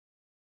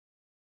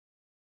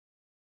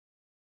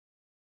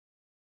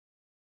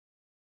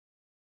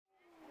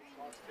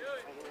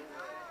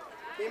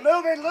Be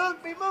moving,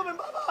 Luke. Be moving,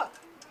 Bubba.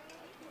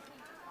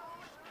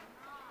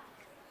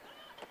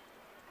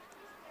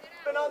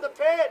 Been on the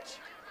pitch.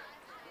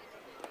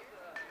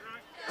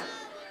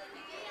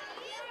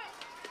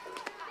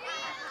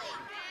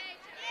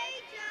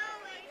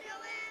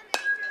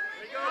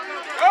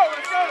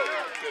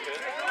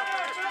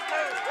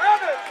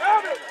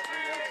 Grab it.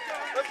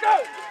 Let's go.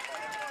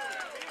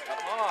 Cut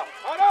him off.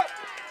 Hold up.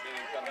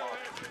 Cut him off.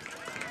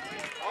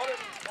 Hold it.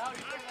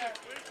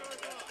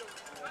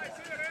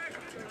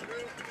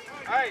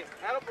 Hey,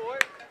 attaboy.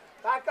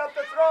 Back up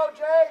the throw,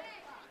 Jake.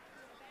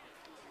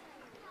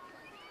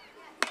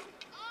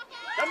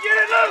 Come get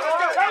it, Luke.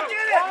 Come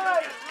get it.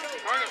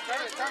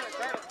 Turn it.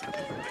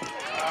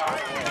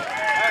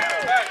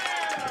 Back.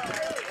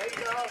 There you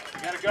go.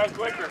 You gotta go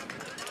quicker.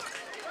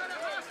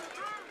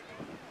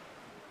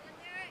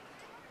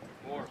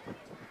 More.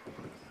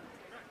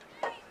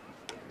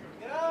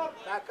 Get up.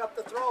 Back up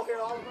the throw here,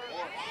 Oliver.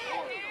 More.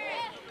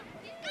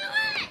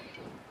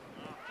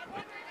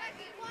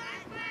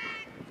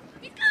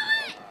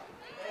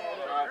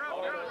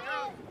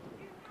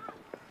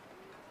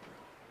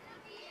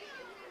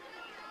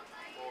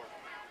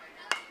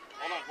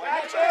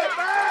 Catch it,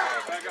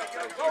 back. Back up.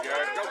 Go,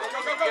 Garrett. Go.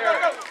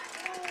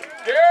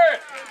 Garrett!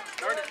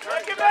 Turn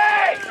it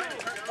back.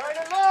 Turn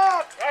it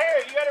long. Right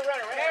here, you gotta run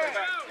it right here.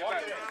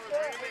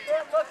 We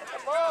can't look at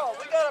the ball.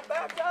 We gotta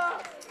back up.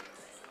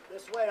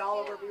 This way,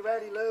 Oliver. Be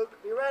ready, Luke.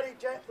 Be ready,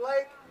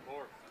 Blake.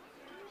 More.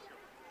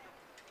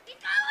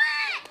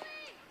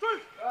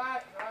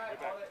 Right.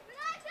 Hold it.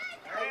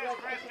 There you go.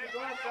 Go,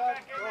 son.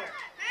 Go.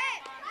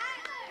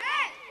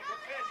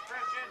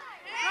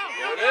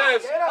 There it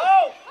is. Get him.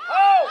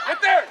 Get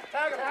there.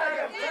 Tag him.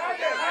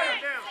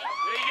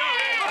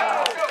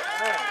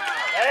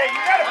 Hey, you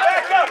gotta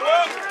back up,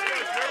 Luke.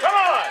 Come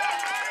on.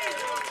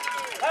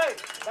 Hey,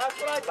 that's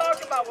what I talk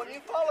about. When you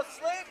fall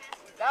asleep,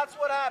 that's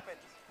what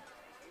happens.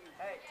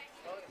 Hey.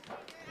 Go.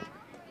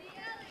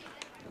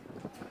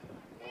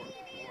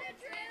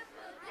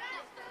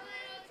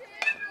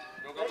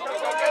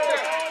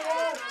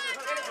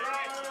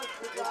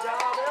 Good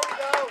job. There we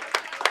go.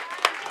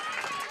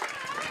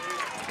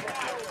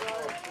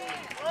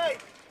 Right.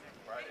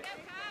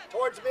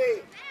 Towards me.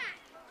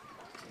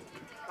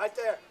 Right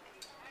there.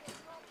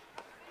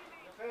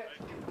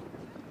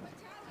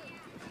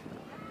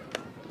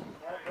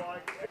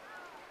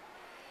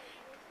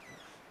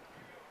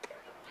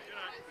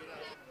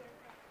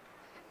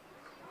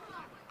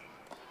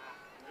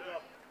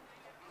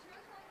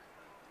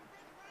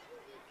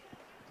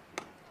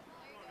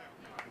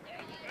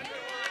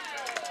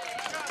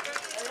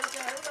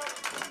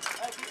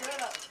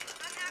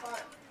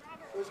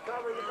 Who's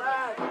covering the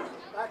bag?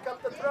 Back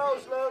up the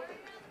throws, Luke.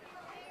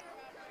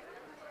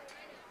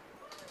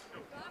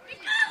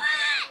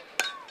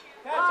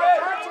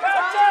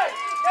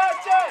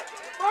 Catch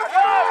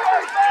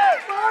it!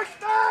 First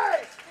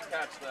base!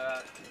 Catch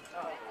that.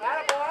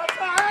 Attaboy,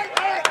 outside!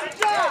 Hey, good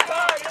job!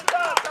 Good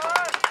job,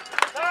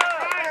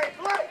 Hey,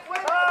 Blake,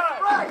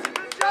 Bryce,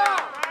 good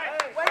job!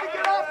 Way to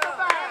get off the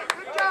bag!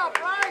 Good job,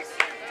 Bryce!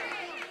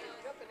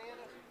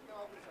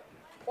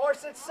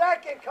 Force it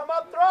second, come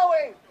up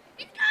throwing!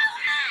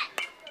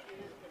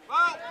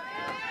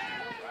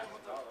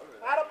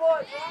 Attaboy,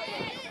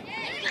 Bryce!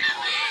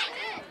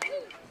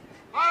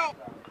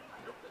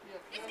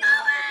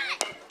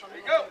 There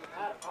you go.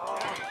 Let's go!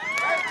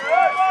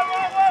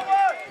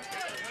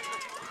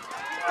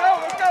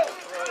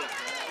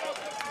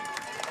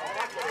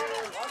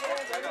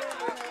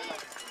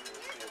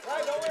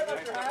 Right, don't worry about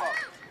your hat.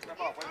 Step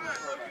off. Wait a minute.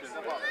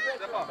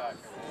 Step off. Back.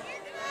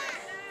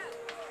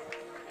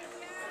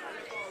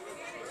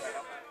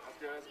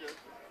 That's good.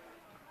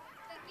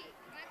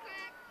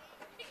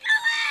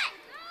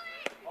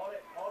 Hold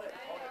it.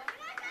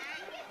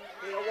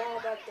 Be a wall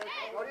back there.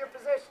 Go to your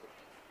position.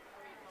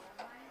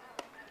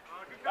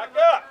 Back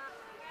up.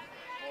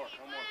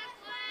 One more.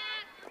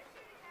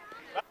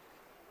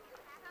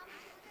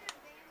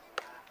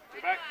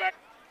 Back.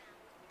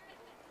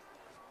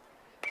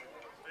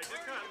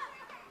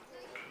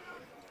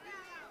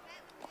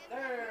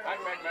 There.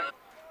 Back.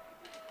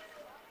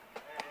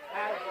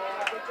 Attaboy,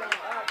 good job.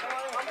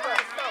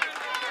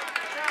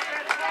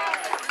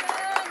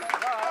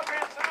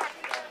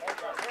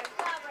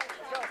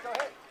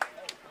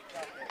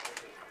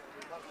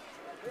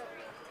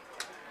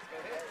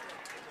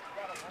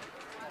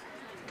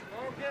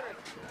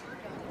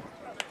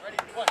 Ready?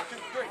 1, 2,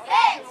 3. All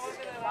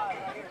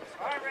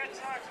right, Red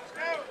Sox, let's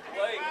go.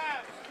 Blake.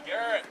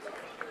 Garrett.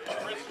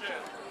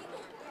 Christian.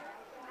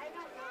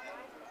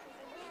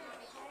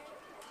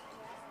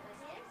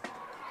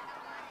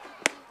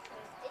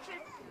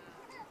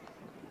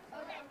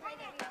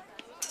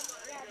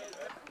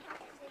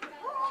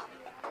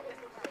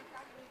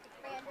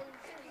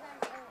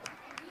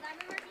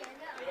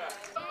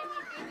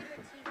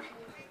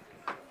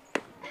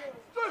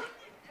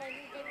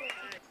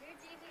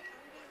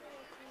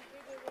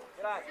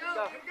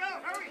 Go,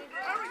 hurry.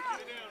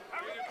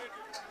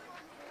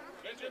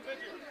 Pitcher.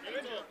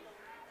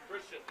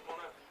 Christian, come on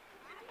out.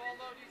 Ball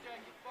low, DJ,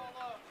 get the ball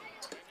low.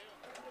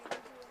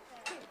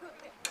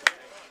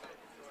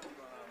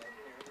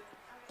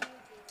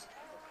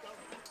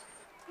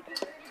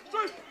 Hey,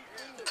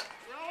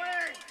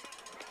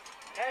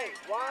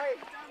 why?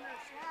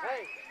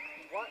 Hey,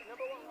 what?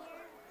 Number one.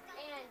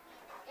 And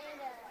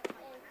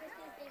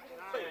Christine's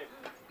David.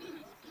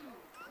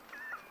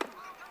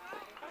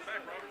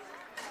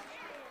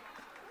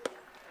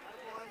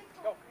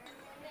 Go.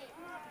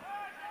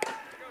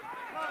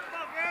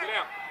 Get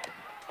down.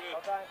 Good.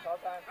 Call time, call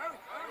time.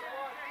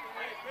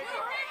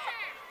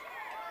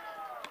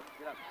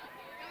 Get up.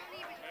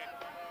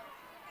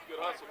 Good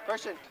hustle.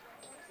 Christian.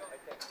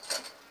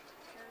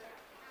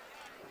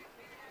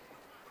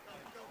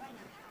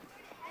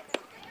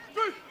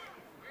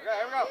 Okay,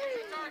 here we go.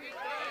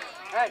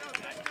 Hey.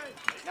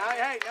 Now,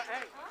 hey, no,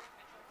 hey.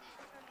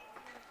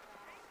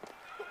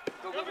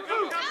 Go, go, go, go,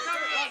 go.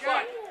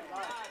 Slide.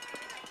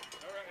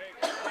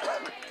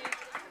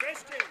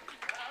 Christian,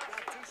 got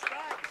 2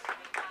 strikes.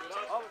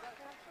 Oh.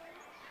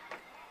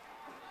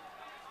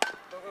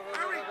 Go, go, go, go,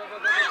 go, go, go,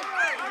 go.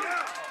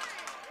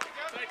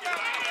 Take it.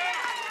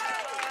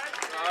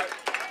 All right.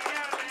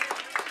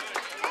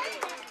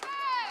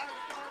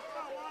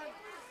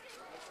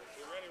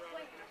 Get ready,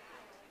 Robert.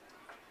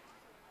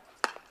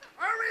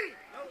 Hurry!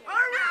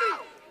 Hurry!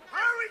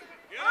 Hurry!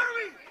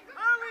 Hurry!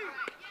 Hurry!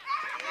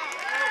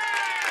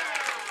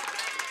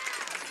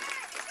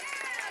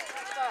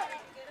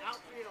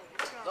 Outfield,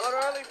 let's go. Load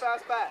early,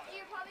 fast back.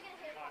 You're probably gonna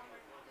hit one.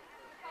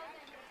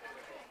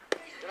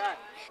 Good night.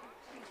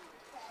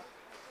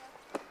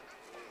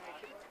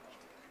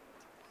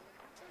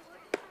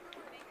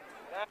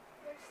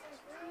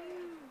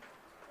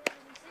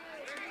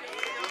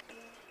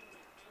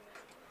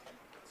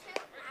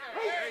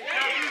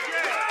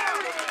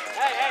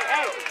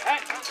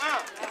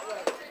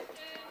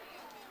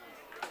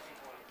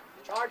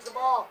 Charge the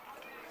ball.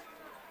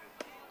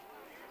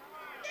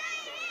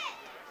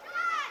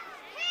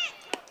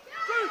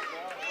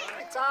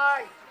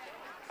 Tie.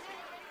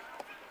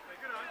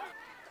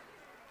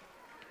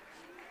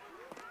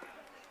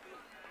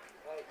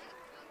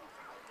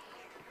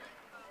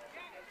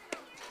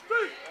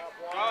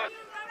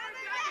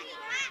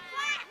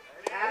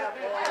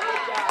 Attaboy,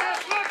 good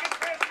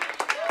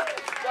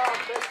job,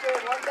 Christian.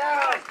 One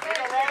down. Come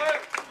on,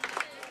 Robert.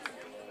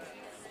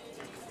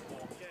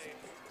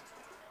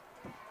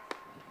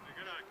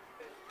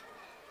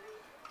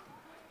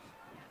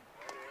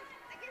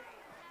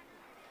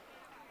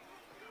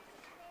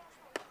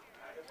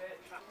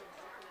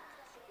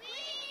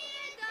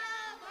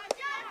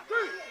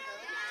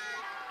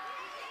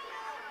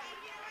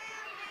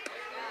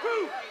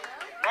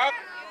 Rob.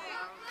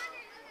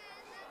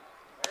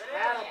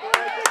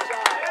 Attaboy, good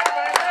job.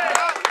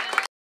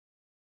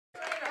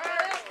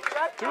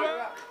 Two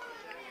out.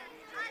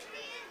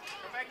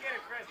 Come back in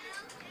it, Christian.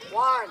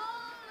 One.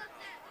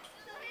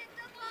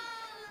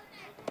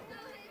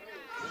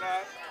 Good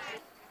night.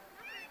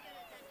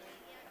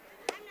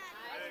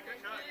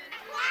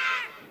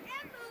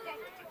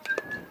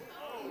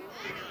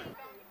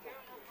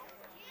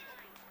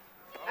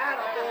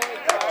 Attaboy,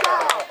 good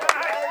job.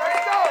 Hey,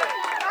 let's go.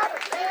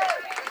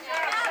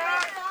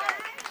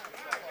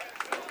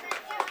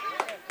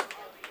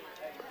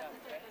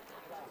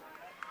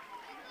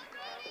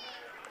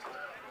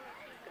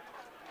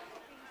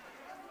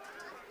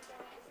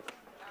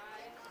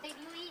 Did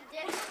you eat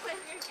dinner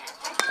with your cat?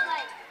 I feel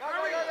like. Go,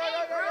 go, go,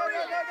 go, go,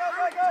 go, go, go,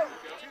 go, go.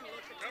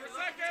 Number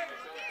second.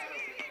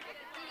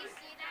 Did you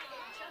see that?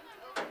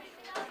 It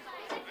jumped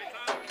over his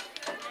head.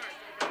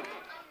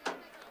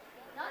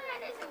 No,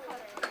 that isn't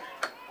covered.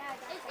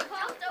 It's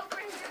jumped over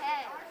his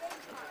head.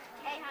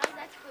 Hey, how is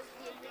that supposed to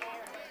be in the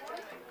air?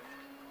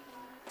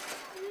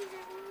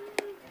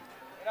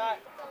 Good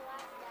night.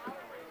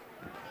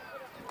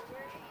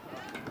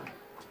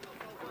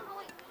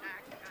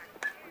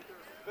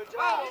 Good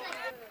job.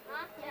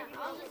 Huh? Yeah,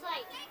 I was just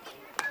like,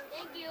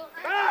 thank you.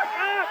 Back,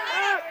 back,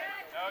 back!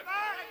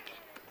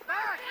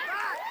 Back.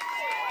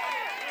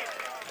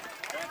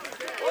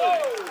 Whoa.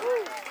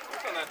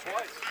 I've done that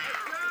twice.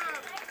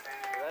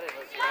 Ready,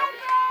 let's go.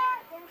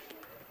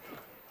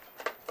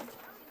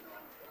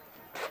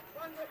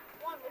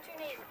 One, what's your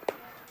name?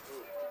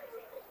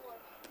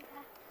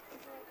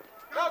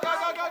 Go, go,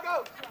 go, go, go.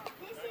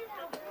 This is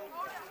how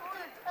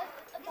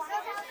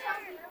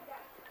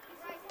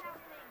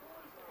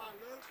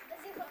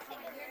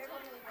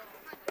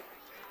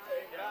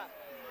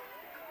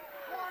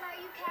Juan, are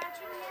you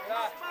catching it?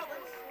 Yeah.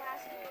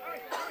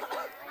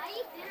 I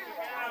eat dinner.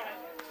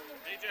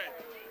 DJ.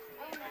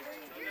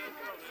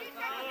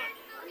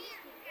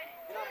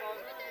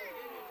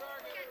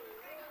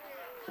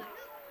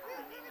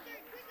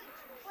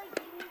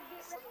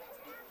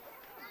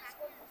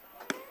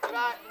 Good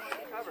night.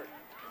 Covered.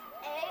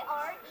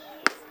 A-R-E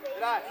space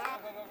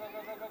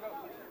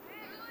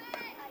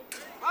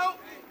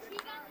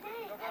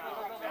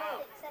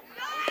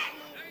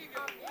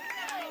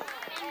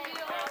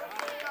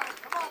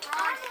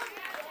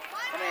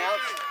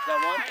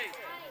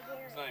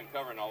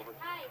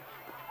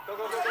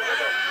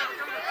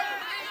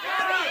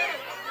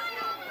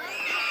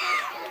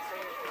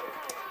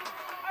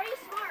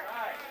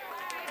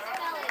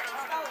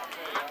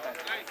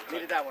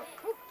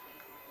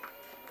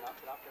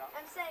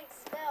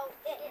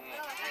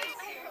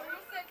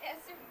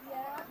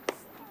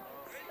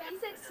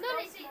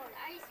Are you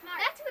smart?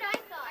 That's what I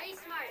thought. Are you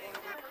smart?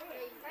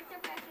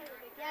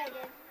 Yeah, I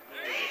did.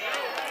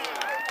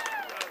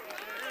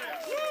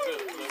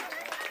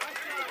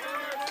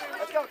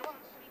 Let's go, come on.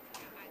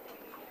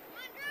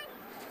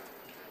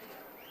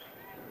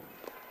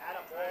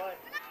 Attaboy.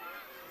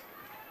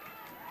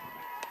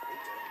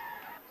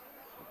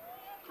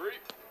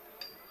 Creep.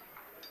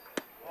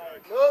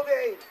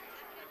 Moving.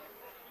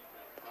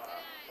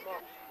 Come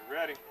on. You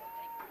ready?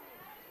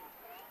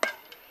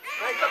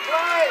 Make the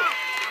play.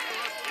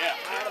 Yeah.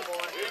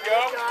 Attaboy. Here you go.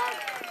 Good job.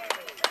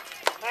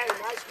 Hey,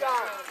 nice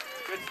job.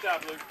 Good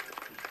stop, Luke.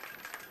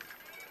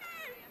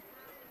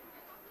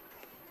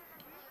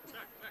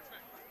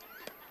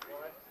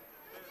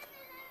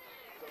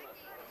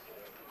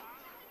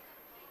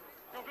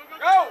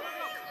 Go!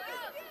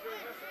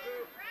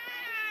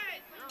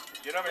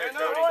 Get over here,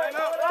 Cody.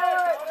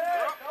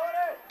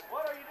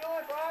 What are you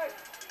doing, Bryce?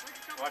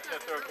 Watch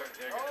that throw, Cody.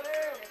 There you Throw go. it in.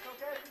 It's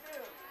okay if you do.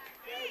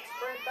 Okay,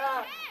 sprint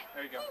back.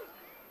 There you go.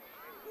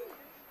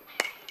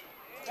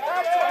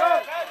 That's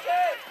it. That's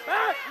it.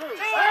 Back!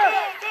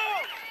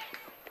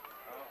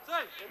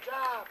 Good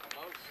job.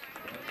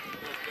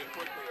 Good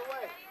quickly. Get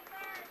away.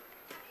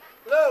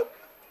 Luke.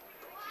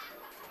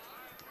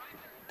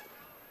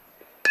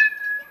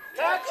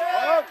 Catch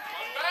it.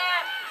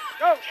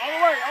 Go! All the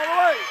way! All the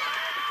way!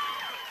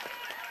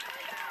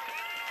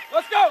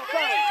 Let's go,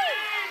 Charlie!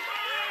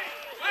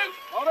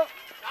 Hold up!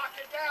 Knock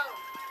it down.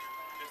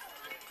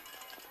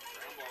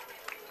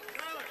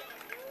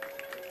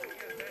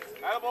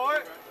 Attaboy!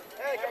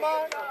 Hey, come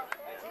on.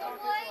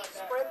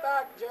 Sprint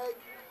back, Jake.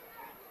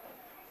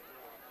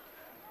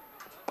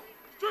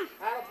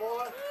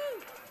 Attaboy.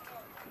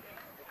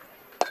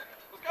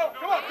 Let's go!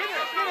 Come on, get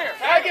here!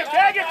 Tag it,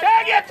 tag it,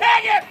 tag it,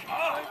 tag it!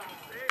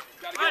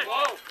 Gotta get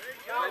low!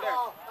 Foul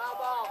ball. Foul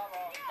ball.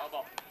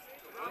 Elbow.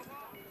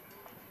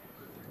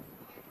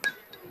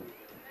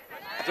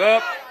 It's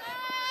up!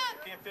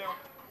 Can't feel.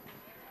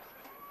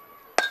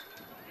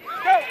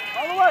 Go!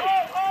 All the way!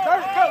 Go,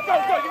 go, go,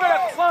 go! You're gonna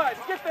have to slide!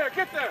 Get there,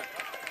 get there!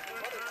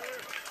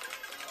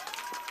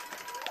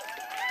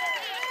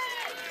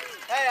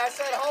 Hey, I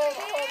said home,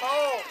 home,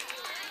 home.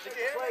 Make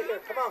a play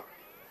here. Come on.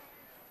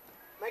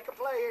 Make a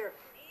play here.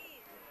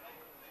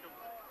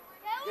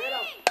 Get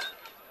him.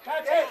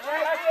 Catch Hey, it!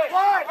 hey, Catch it!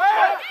 one.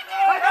 Hey!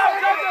 Let's Go, go.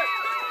 catch it!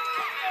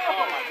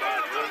 Oh my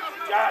God, Luke.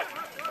 God.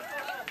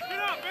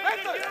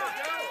 Catch it!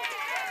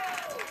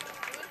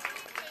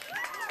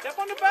 Step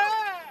on the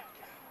back!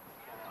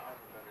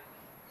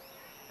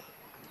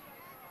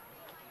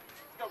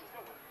 Go, go.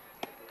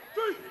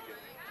 Three!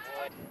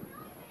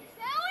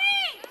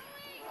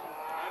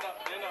 Stand up,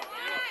 stand up.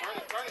 Turn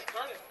it, turn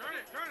it, turn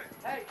it, turn it.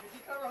 Hey, did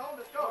you cover home?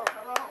 Let's go.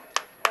 Cover home.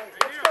 Hey,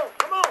 let's go.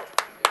 Come on.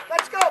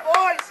 Let's go,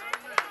 boys.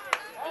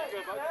 Hey,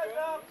 heads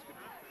up.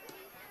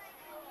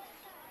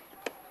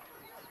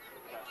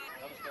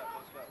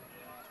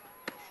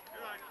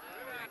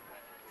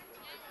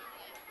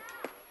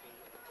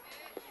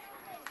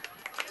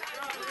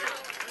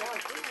 Come on,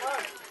 keep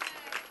on.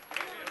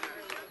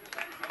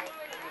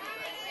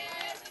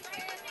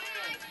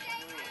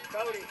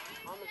 Cody,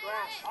 on the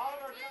grass.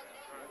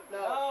 No,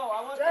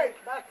 I want Jake,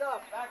 back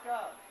up. Back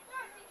up.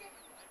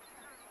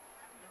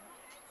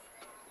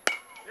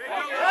 Wait!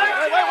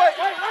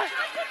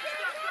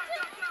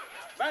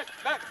 Back,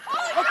 back!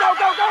 Let's go, go,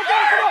 go, go!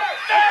 Come on!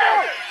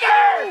 Let's go!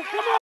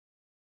 Come on!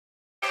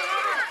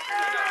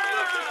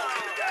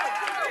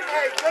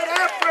 Hey, good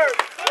effort.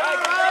 All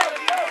right.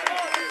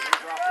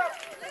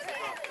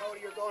 Cody,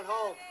 you're going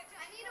home.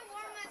 I need to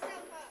warm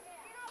myself up.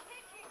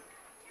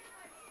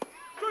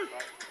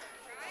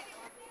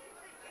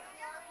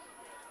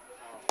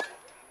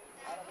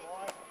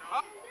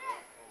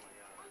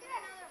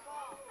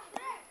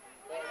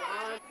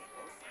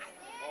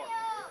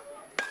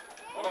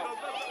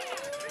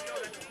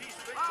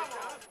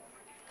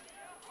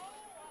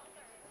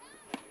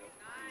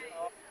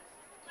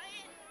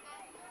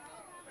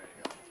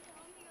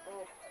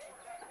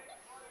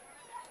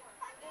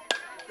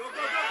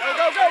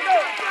 Go, go, go!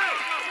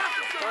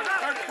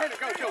 Turn it,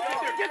 go,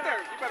 get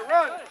there! You better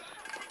run!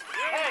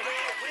 Hey,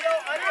 we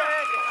don't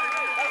underhand it.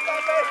 That's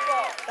not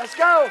baseball. Let's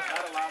go.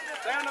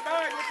 Stay on the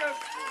bag with the...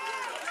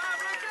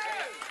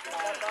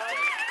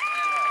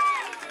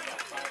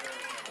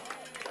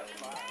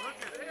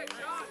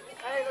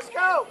 Hey, let's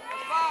go.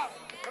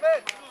 Come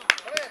in.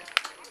 Come in.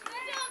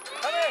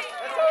 Come in.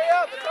 Let's hurry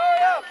up. Let's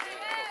hurry up.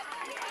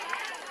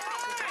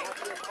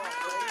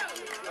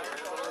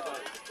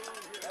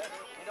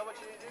 You know what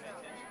you need to do now?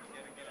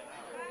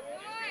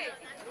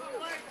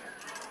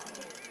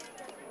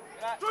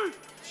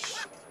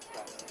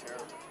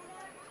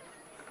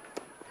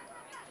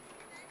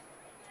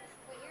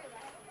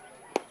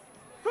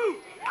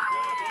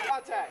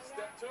 Contact.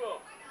 Step 2.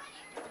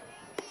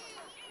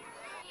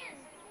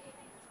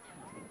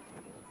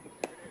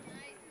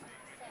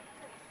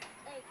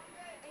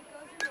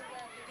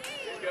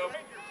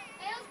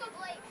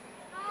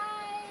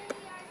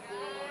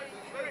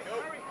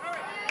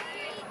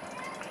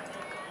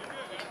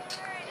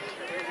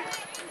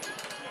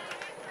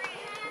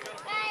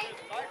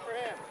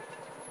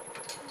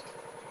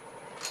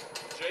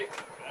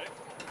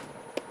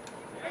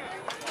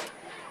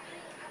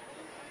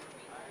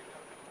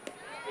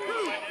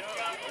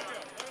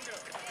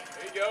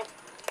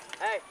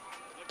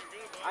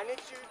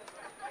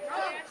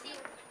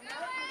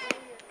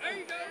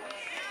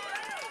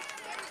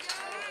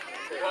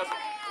 hustle.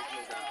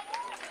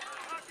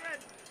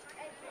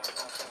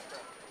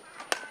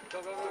 Go,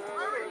 go, go, go, go, go,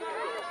 go. Hurry!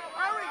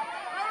 Hurry!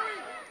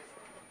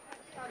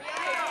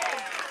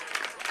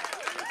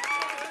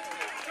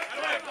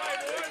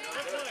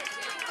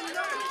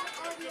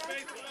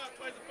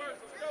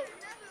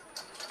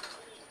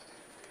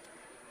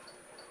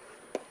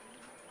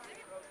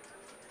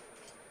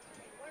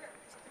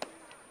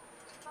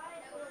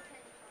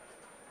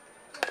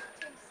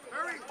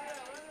 Hurry!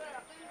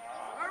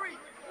 Hurry!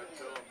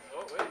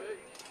 Oh, wait, wait.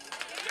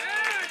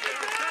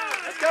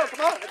 Let's go,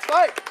 come on, let's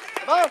fight.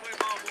 Come on.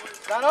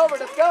 It's not over,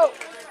 let's go.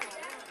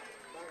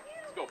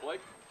 Let's go,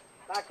 Blake.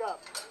 Back up.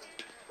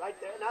 Right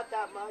there, not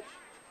that much.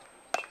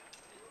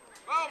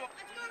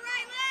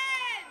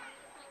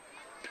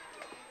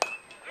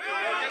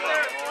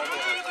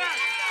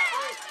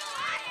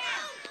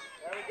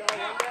 There we go,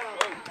 one down.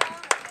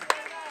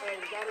 Hey,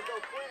 we gotta go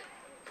quick.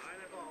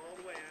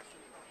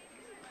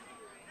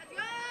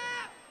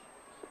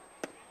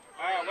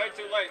 All right, way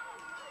too late.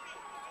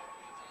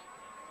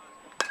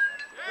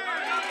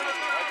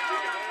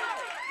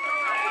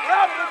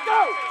 Grab it, let's go!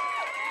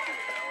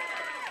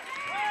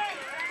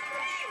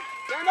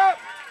 Stand up!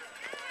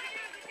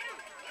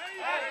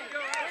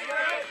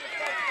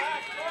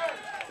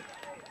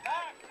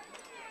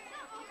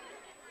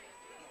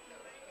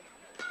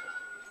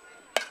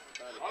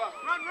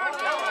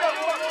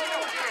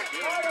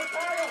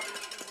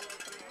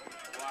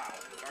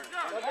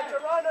 Look at the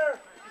runner.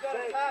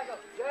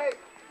 Jake.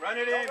 Run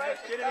it in.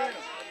 Let's get it in.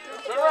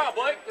 Turn around,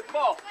 Blake. Get the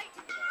ball.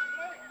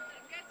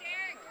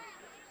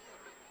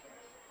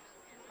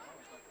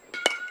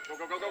 Go,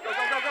 go, go, go, go, go,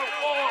 go, go.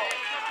 Oh.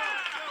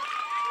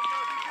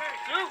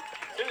 Shoot.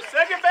 To the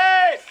second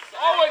base.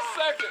 Always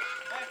second.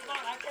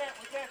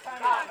 We can't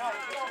time out. No,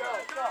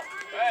 let's go.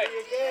 Hey. See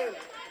again.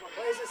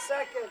 Plays a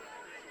second.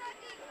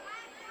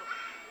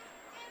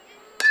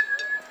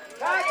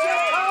 Catch it,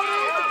 Cody!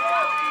 Let's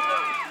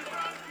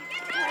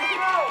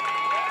go!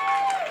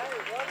 Hey,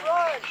 one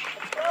run.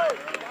 Let's go.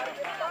 Gotta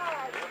get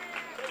 5.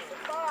 Chase the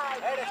 5.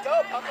 Hey, let's go.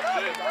 Pump it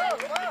up. Let's go.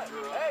 Come on.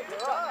 Hey,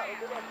 good job.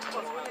 Let's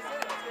win this in.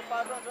 Let's get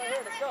 5 runs right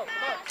here. Let's go.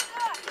 Come on.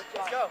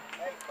 Let's go.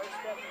 Hey, first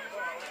step.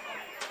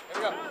 Here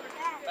we go.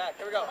 Back.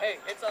 Here we go.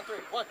 Hey, hits on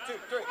 3. 1, 2,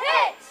 3.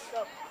 Hits!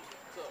 Go.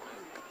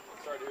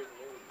 Sorry to hear the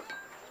news.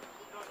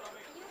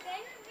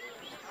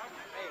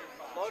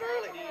 Load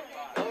early.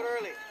 Load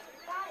early.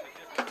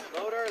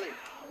 Load early.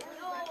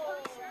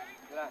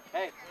 Good on.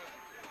 Hey.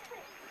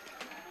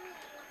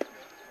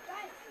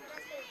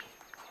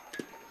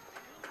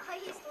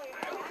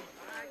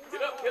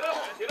 Get up, get up,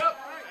 get up.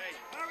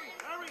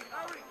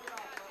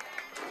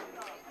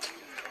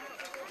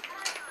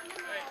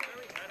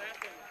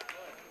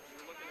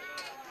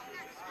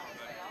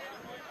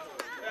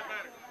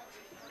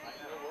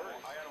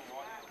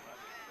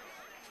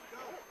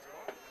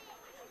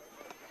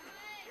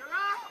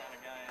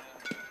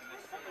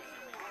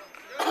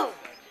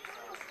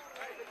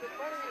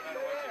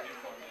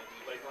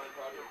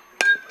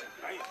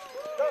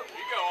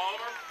 You go,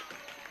 Oliver.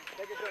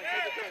 Take a turn.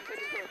 Take a turn.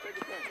 Take a turn. Take a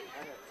turn.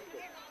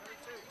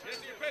 Get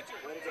to your pitcher.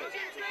 Way to go.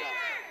 Good job.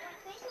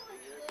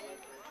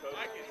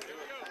 Like it. Here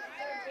we go.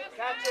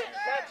 Catch it.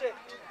 Catch it.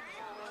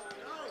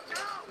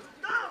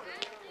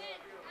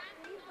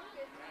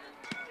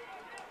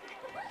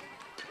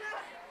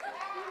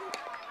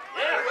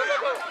 Yeah, go, go,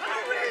 go.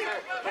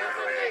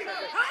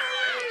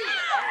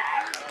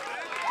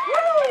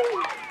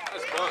 Woo!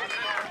 That's fun.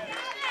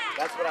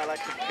 That's what I like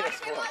to do this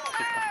for. You're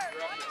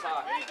up to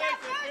tie. Tie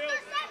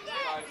is right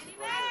there.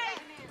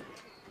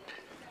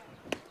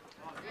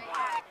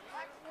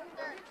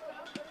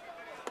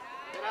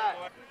 Good eye.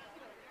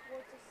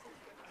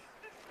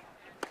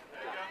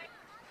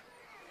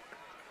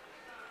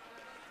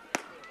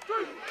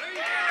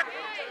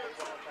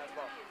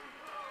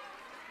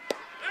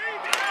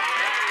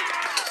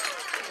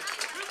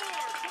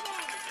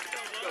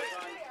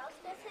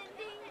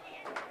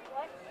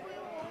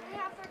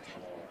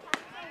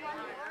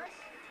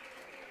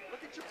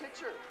 Look at your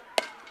picture.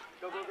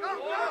 Go, go, go, go, go,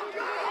 go,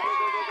 go,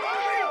 go, go, go,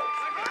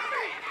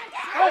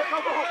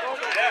 go, go,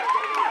 go. Yeah.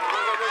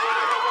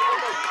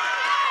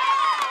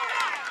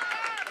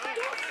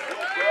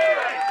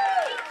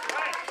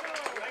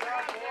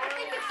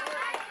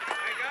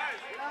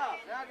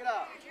 Now get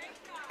up.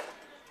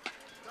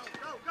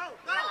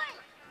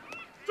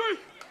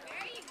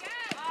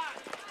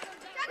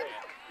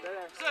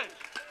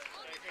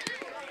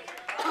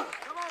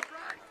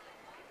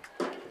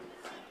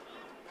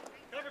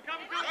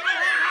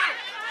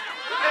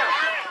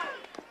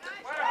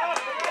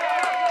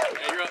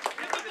 Hey, you're up.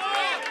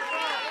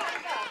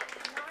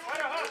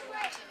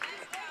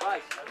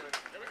 Right.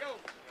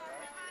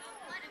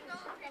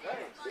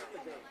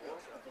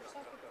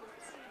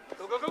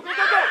 Go, go, go, go, go,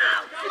 go.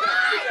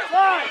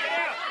 Slide.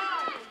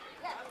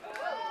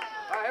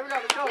 All right, here we go.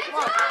 Let's go. Come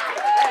on.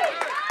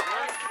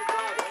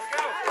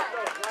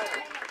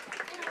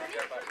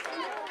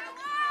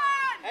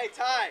 Hey,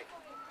 Ty.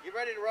 Get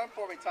ready to run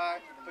for me, Ty.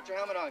 Put your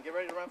helmet on. Get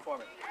ready to run for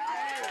me.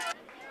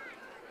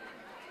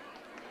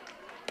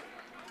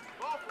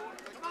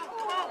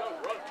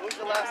 Who's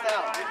the last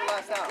out. Who's the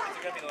last out? Is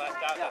it going to be the last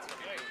out? Yeah.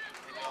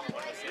 That's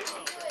what we do.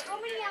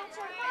 How many outs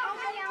are there? How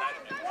many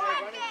outs?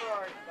 Running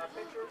for our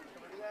picture.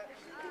 Can we do that?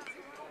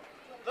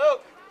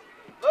 Luke!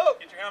 Luke!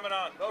 Get your helmet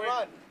on. Go Quick.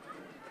 run.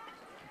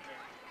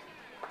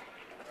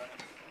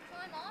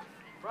 Time off?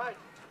 Right.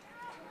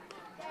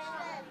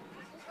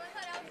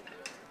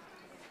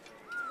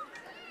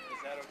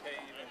 Is that okay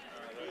even?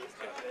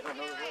 They don't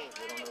know the rules.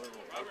 They don't know the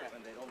rules. Okay.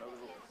 And they don't know the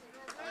rules.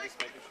 I'm just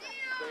making sure.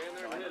 Stay in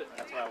there and hit it.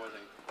 That's why I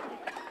wasn't.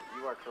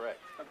 You are correct.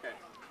 Okay.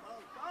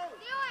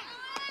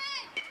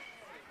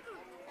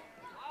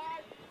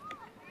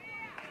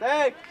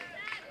 Stay!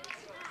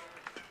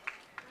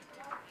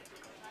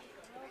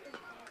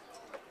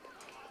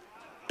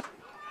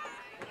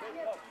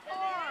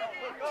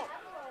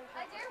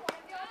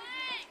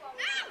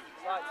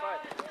 Slide, slide.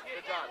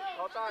 Good job.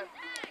 All time.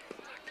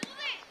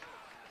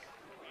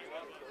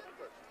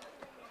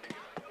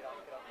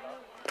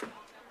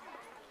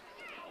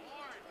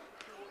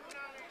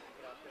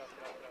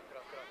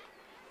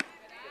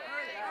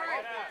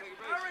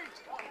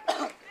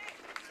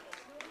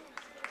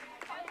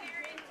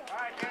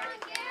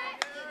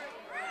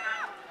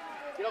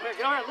 Get over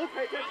here, Luke,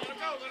 pay attention.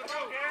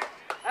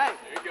 Hey, There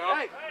you go.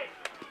 hey.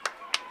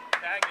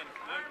 Tagging.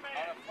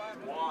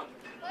 One.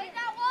 Wait,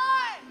 that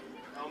one!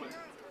 Helmet.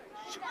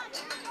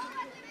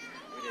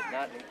 We did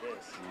not need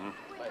this.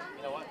 But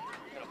you know what?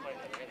 We're going to play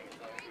another inning.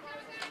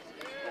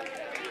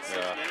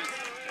 Yeah.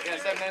 Yeah,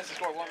 7 minutes to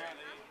score 1 run.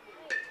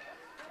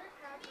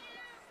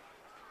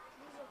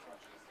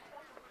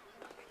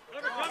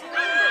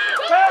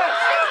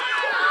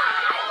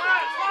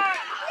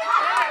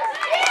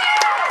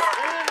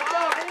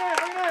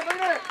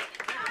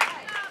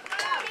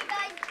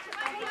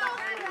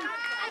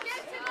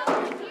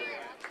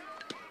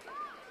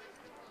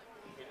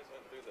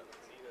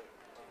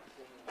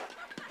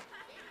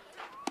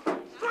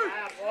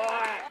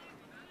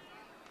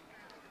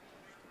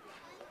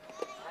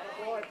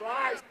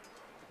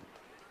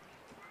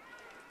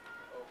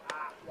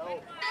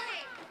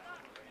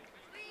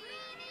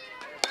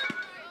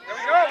 Here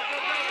we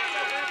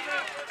go.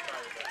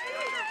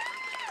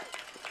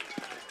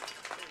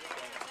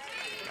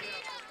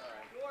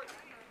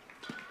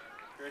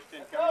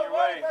 Christian, coming your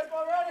way.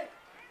 Baseball ready.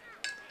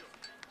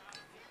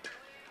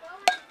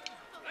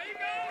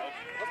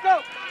 Let's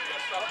go!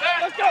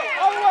 Let's go!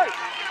 All the way!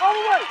 All the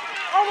way!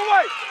 All the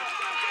way!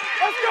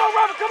 Let's go,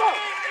 Robert! Come on!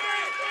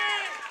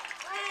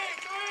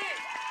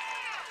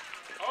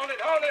 Hold it,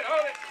 hold it,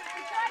 hold it.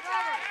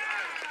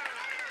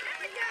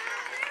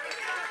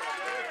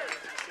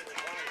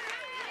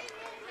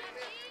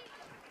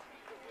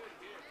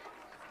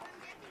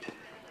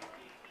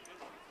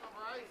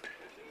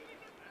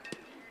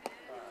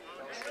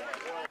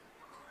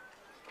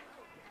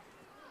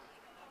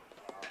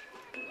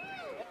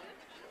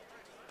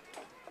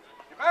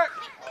 Get back.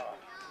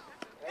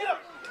 Hit him!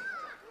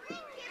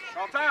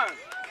 All time.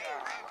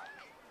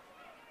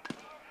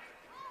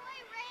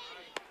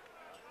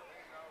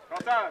 All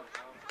time.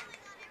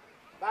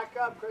 Back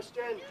up,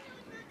 Christian. Let's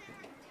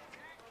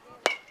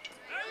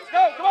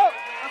go! Come on!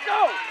 Let's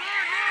go!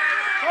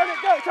 Turn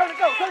it, go! Turn it,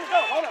 go! Turn it,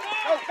 go! Hold on! Go!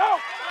 Go! Go!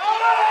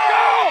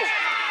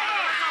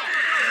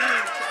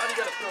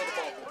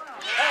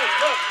 Hey,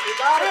 look, you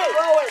gotta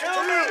throw it. Two.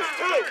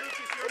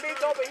 It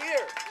means over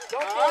here.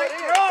 Don't throw it in.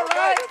 You're all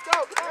right. Let's go.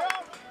 Come on.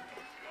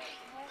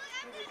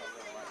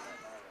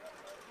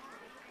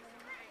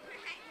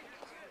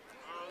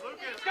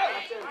 Let's go.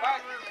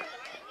 Back.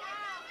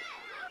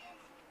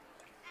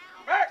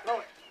 Back. Throw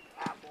it.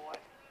 Ah, boy.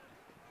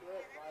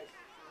 Good, nice.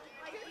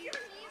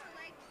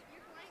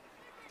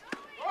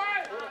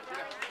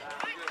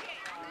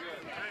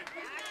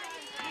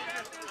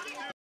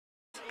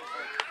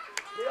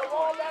 Get a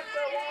wall back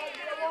there, Wall.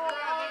 Get a wall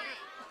out.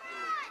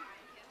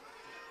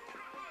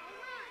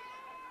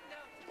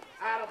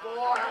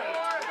 Attaboy.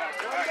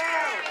 One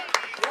down.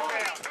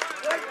 One.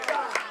 Great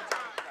job.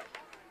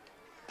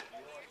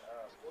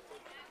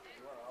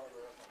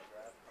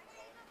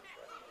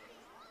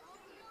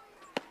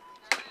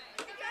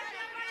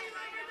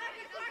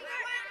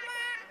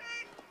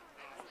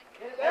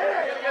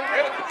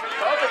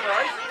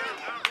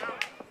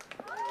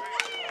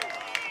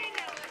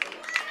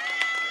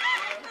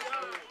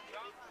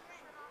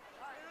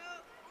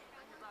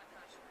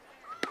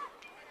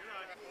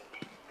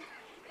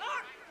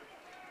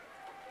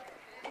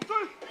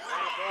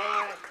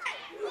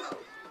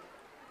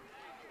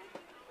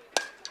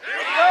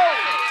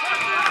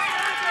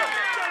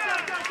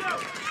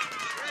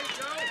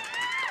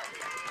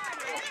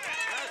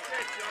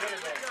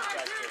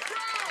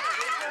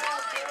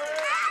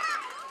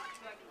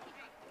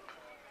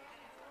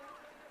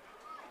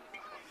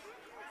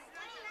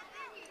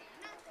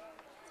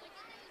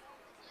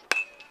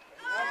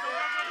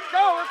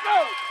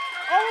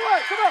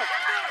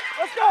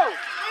 Let's go!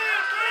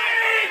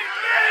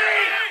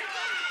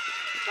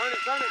 Turn it,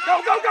 turn it. Go,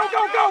 go, go,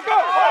 go, go, go!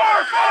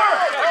 Far, far!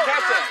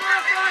 Catch it.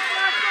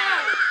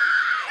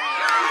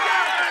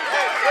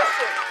 Hey,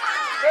 Christian.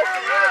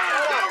 Christian, get it.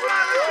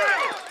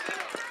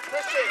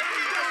 Christian,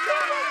 you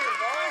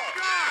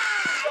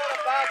gotta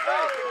back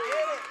up and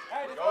get it.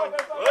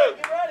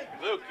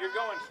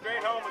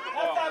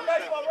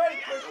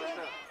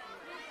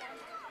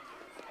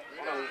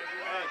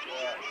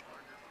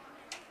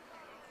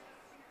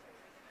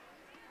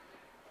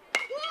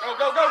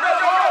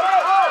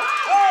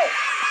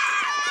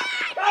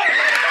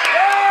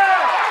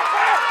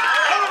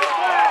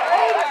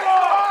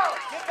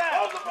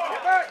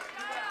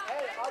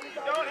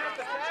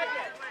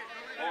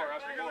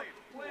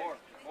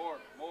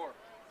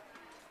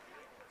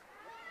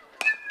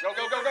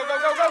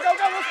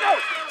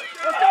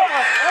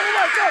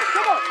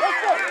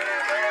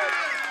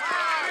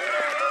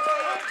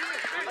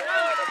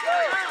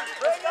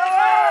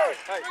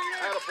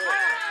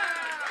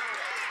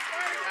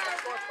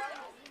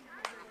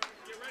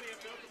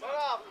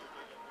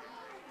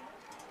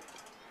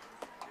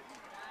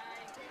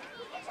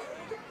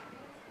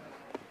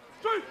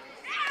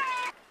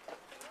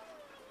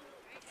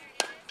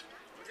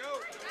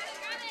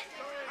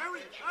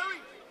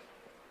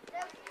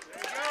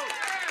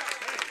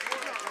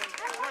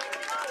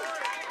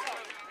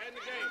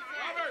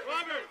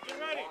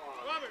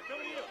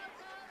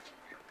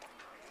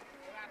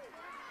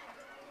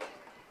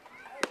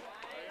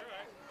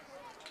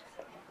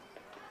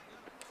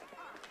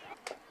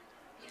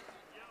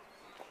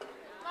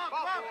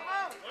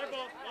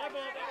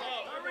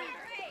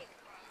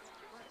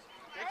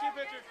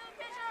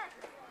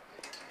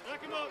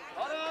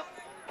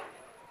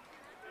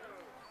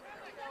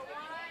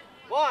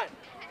 One.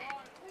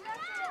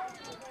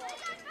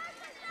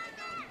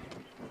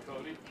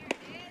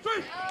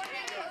 Three.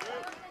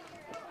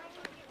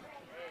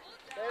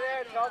 Stay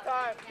there, it's all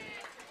time.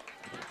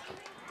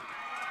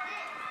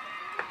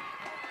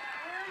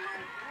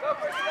 Go,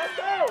 Chrissy, let's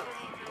go!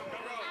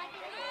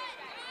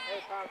 Hey,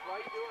 Pops, why are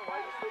you doing? Why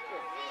are you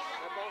sleeping?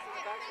 That ball's in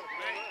the back.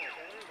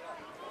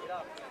 Get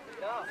up, get up.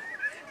 Get off.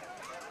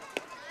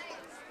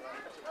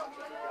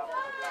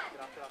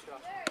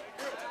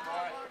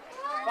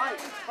 Fight,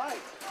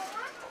 fight.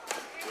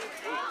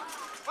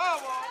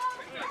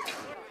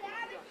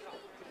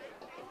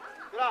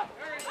 Get up. Fight.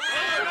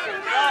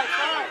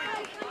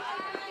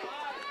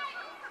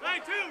 Hey,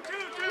 two.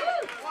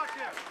 Watch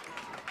him.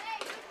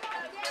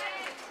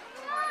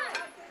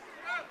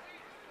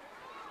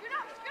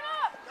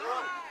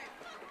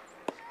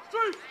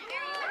 Three.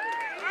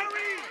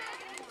 Hurry.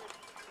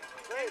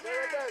 Hey, stay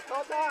right there.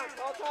 Call time.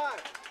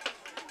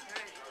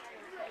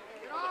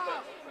 Get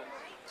up.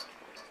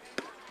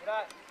 Get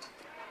up.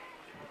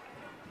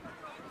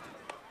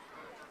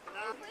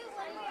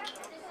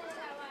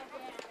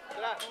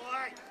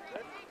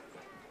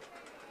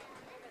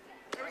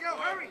 Here we go.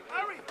 Hurry.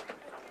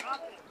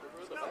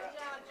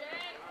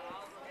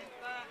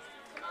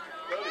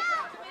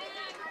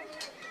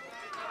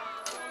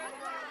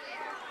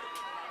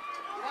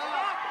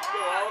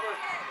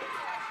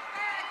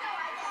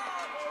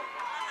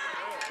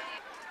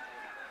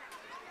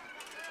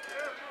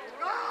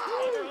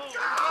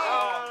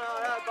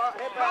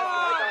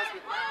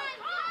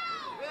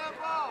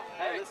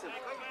 Hey, listen.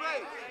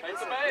 Face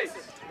to face.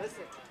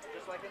 Listen.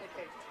 Just like in the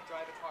cage,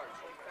 drive it hard.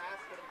 Swing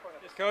fast, get in front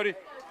of it. Yes, Cody.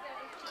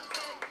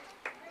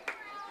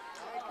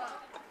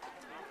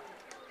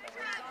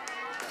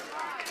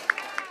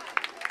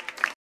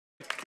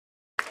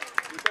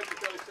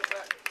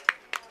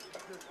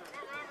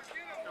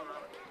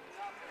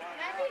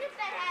 Imagine if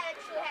that hat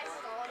actually had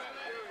salt in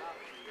it.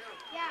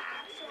 Yeah,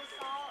 actual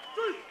salt.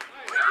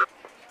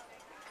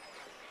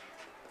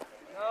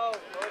 No,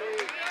 Cody.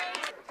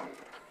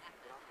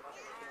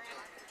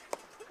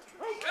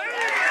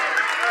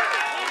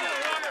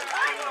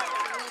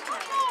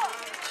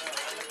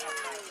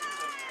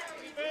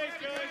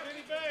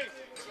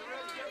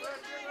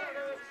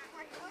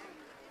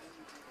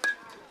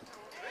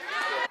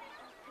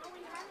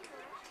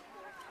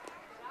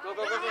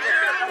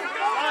 Go.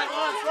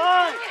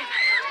 Slide.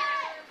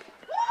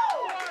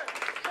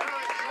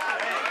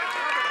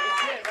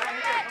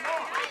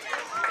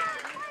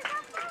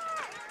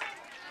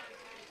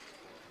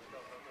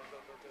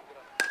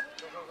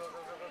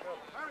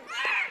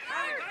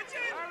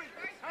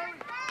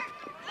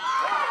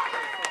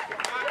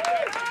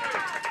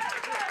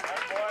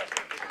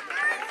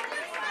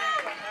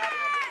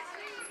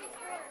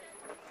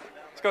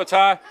 Let's go,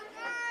 Ty.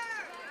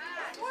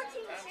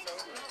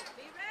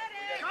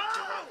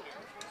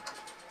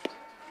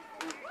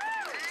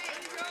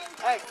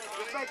 Hey,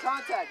 just make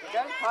contact,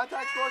 okay?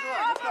 Contact scores a run.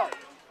 Let's go.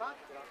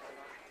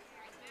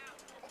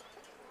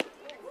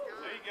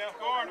 There you go.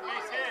 Go on the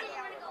base hit.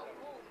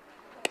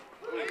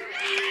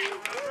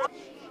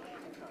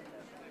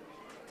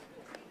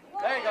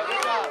 There you go.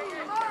 Good job.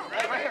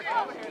 Hey, right here. Come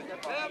over here.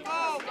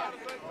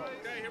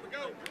 Okay, here we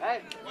go. Hey.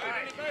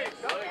 Right in the base.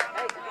 Go. Hey.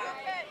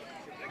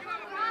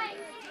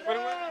 Put it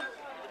away.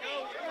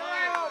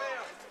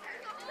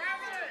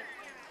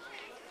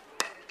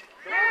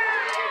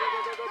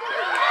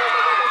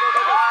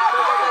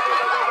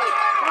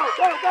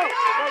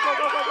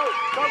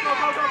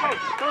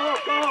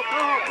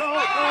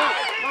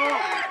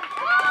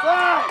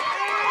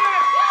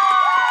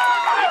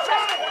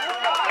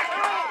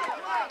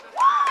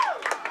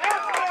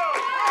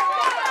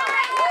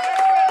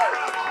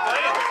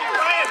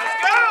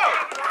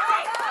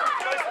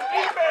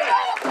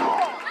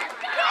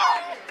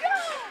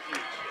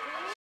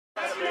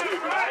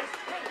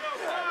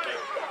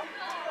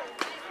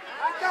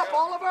 Back up,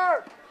 Oliver!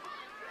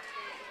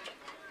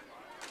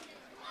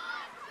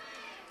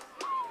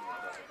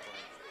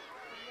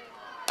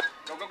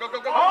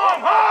 Go.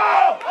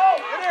 Home!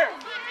 Get here.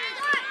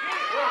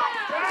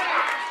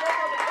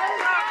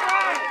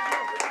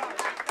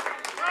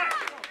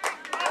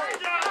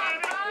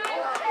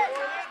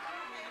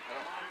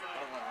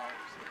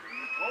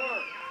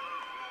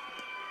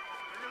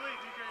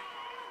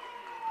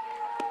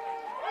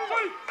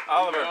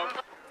 Oliver.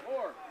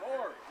 More.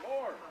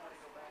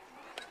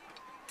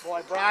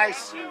 Boy,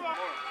 Bryce.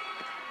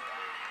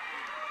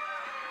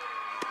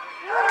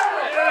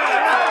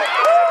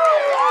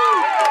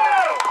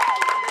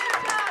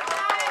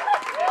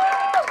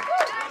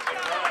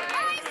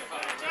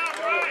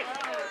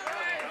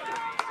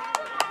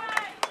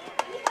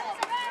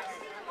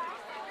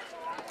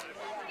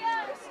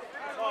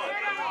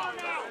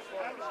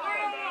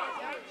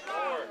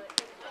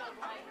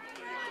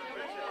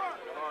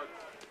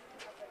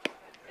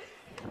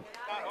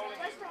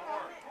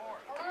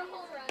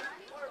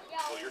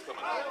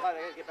 I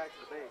gotta get back to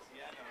the base.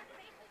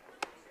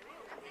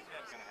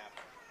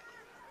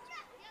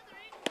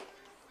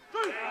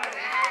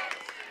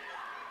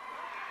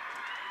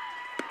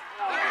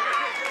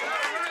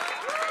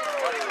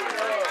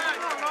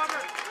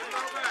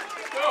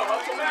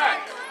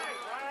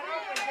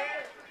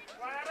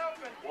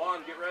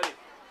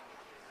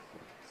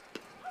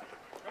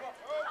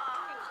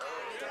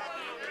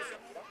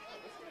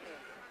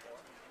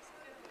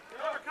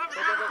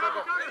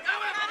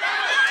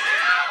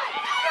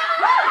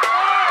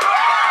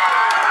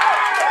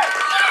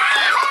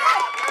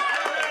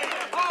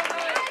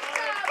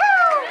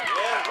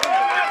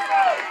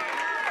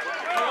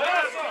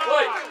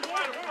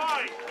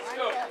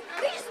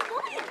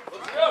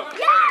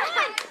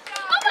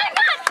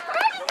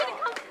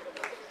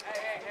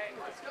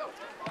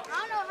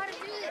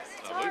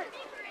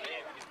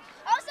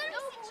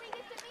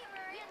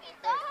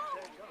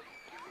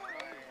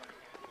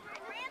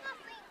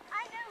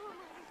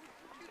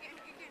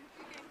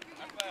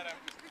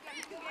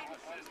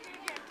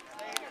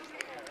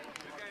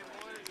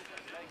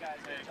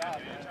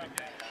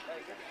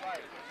 good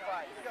fight. Good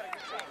fight. You got a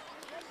good shot.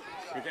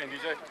 Good game,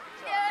 DJ.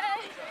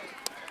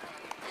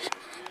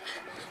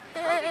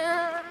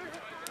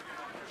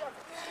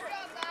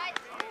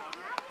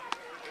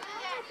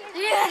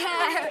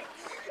 Yeah.